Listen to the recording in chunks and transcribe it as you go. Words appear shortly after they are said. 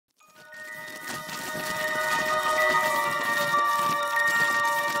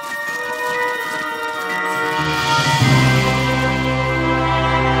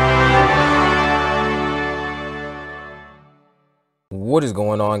What is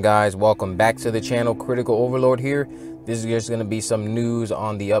going on, guys? Welcome back to the channel. Critical Overlord here. This is just going to be some news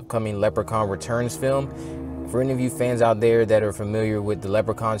on the upcoming Leprechaun Returns film. For any of you fans out there that are familiar with the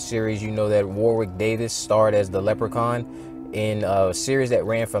Leprechaun series, you know that Warwick Davis starred as the Leprechaun in a series that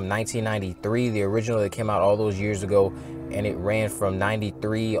ran from 1993, the original that came out all those years ago, and it ran from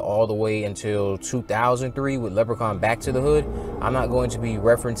 93 all the way until 2003 with Leprechaun Back to the Hood. I'm not going to be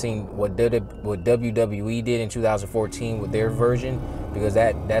referencing what WWE did in 2014 with their version, because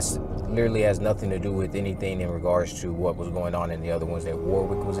that's literally has nothing to do with anything in regards to what was going on in the other ones that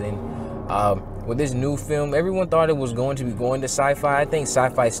Warwick was in. With this new film, everyone thought it was going to be going to sci-fi. I think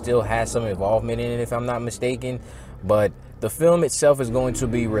sci-fi still has some involvement in it, if I'm not mistaken, but the film itself is going to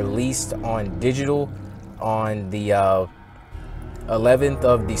be released on digital on the 11th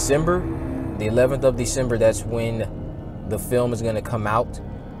of December. The 11th of December, that's when the film is going to come out.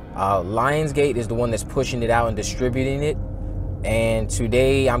 Lionsgate is the one that's pushing it out and distributing it. And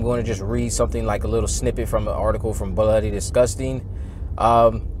today I'm going to just read something like a little snippet from an article from Bloody Disgusting.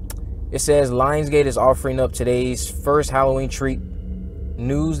 It says Lionsgate is offering up today's first Halloween treat.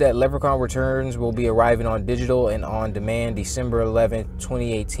 News that Leprechaun Returns will be arriving on digital and on demand December 11th,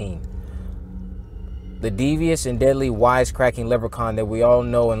 2018. The devious and deadly wisecracking leprechaun that we all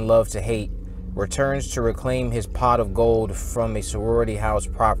know and love to hate returns to reclaim his pot of gold from a sorority house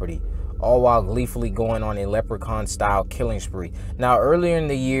property, all while gleefully going on a leprechaun-style killing spree. Now, earlier in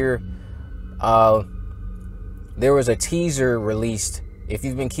the year, there was a teaser released. If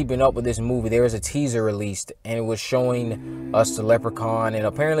you've been keeping up with this movie, there was a teaser released, and it was showing us the Leprechaun. And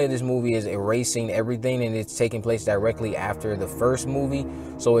apparently this movie is erasing everything, and it's taking place directly after the first movie.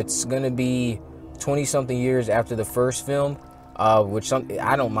 So it's going to be 20-something years after the first film, which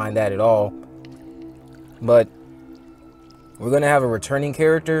I don't mind that at all. But we're going to have a returning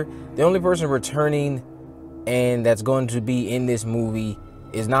character. The only person returning and that's going to be in this movie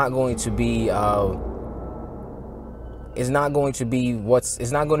is not going to be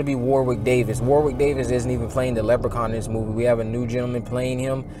Warwick Davis. Warwick Davis isn't even playing the Leprechaun in this movie. We have a new gentleman playing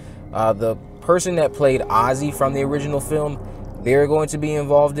him. The person that played Ozzie from the original film, they're going to be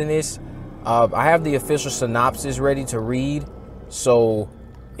involved in this. I have the official synopsis ready to read, so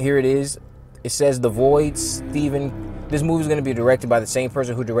here it is. It says The Void, Stephen. This movie is going to be directed by the same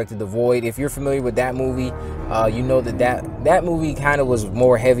person who directed The Void. If you're familiar with that movie, you know that movie kind of was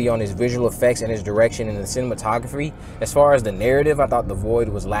more heavy on his visual effects and his direction and the cinematography. As far as the narrative, I thought The Void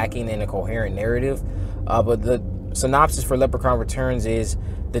was lacking in a coherent narrative. But the synopsis for Leprechaun Returns is: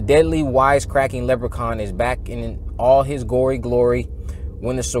 the deadly, wisecracking Leprechaun is back in all his gory glory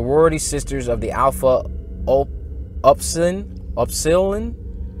when the sorority sisters of the Alpha Upsilon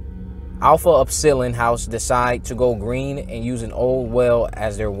house decide to go green and use an old well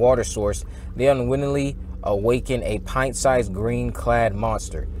as their water source. They unwittingly awaken a pint-sized green-clad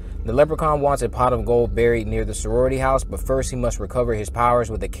monster. The Leprechaun wants a pot of gold buried near the sorority house, but first he must recover his powers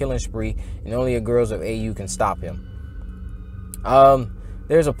with a killing spree, and only a girls of AU can stop him.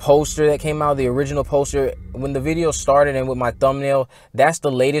 There's a poster that came out, the original poster. When the video started and with my thumbnail, that's the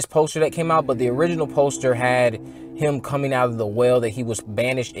latest poster that came out, but the original poster had him coming out of the well that he was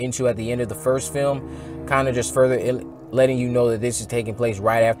banished into at the end of the first film, kind of just further letting you know that this is taking place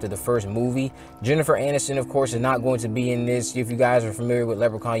right after the first movie. Jennifer Aniston, of course, is not going to be in this. If you guys are familiar with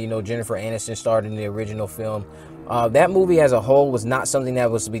Leprechaun, you know Jennifer Aniston starred in the original film. That movie as a whole was not something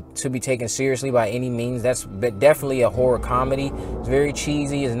that was to be taken seriously by any means. That's definitely a horror comedy. It's very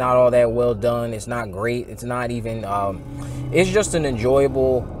cheesy. It's not all that well done. It's not great. It's not even, it's just an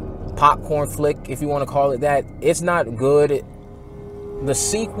enjoyable popcorn flick, if you want to call it that. It's not good. The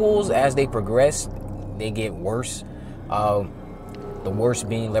sequels, as they progress, they get worse. The worst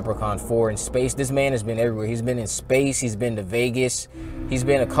being Leprechaun 4 in space. This man has been everywhere. He's been in space. He's been to Vegas. He's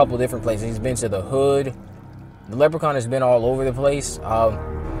been a couple different places. He's been to the hood. The Leprechaun has been all over the place.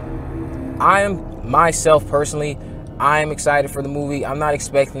 I am, myself personally, I am excited for the movie. I'm not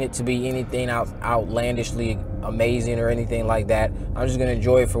expecting it to be anything outlandishly amazing or anything like that. I'm just going to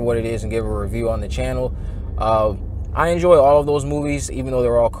enjoy it for what it is and give a review on the channel. I enjoy all of those movies, even though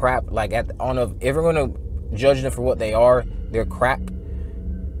they're all crap. Like, if we're going to judge them for what they are, they're crap.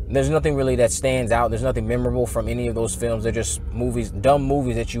 There's nothing really that stands out. There's nothing memorable from any of those films. They're just movies, dumb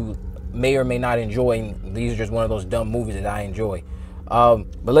movies that you may or may not enjoy, and these are just one of those dumb movies that I enjoy. But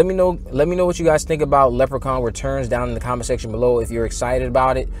let me know what you guys think about Leprechaun Returns down in the comment section below. If you're excited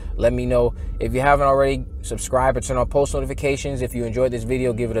about it, let me know. If you haven't already, subscribe or turn on post notifications. If you enjoyed this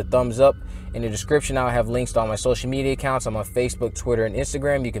video, give it a thumbs up. In the description, I'll have links to all my social media accounts. I'm on Facebook, Twitter, and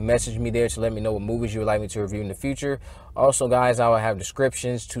Instagram. You can message me there to let me know what movies you would like me to review in the future. Also, guys, I will have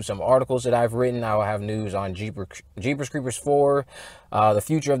descriptions to some articles that I've written. I will have news on Jeepers Creepers 4, the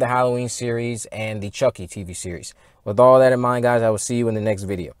future of the Halloween series, and the Chucky TV series. With all that in mind, guys, I will see you in the next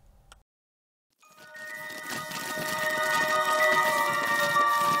video.